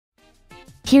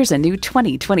Here's a new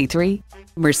 2023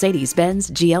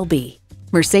 Mercedes-Benz GLB.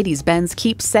 Mercedes-Benz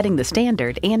keeps setting the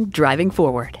standard and driving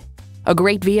forward. A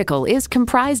great vehicle is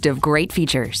comprised of great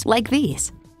features like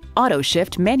these: auto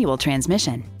shift manual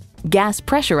transmission, gas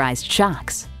pressurized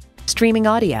shocks, streaming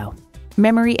audio,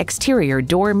 memory exterior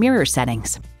door mirror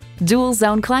settings, dual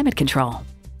zone climate control,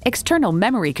 external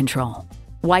memory control,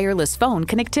 wireless phone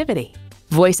connectivity,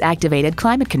 voice activated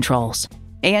climate controls,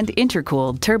 and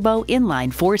intercooled turbo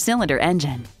inline 4-cylinder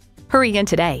engine. Hurry in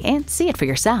today and see it for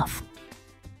yourself.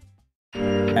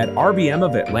 At RBM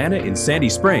of Atlanta in Sandy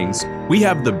Springs, we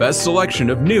have the best selection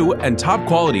of new and top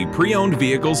quality pre-owned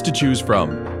vehicles to choose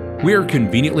from. We are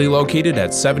conveniently located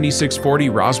at 7640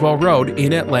 Roswell Road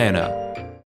in Atlanta.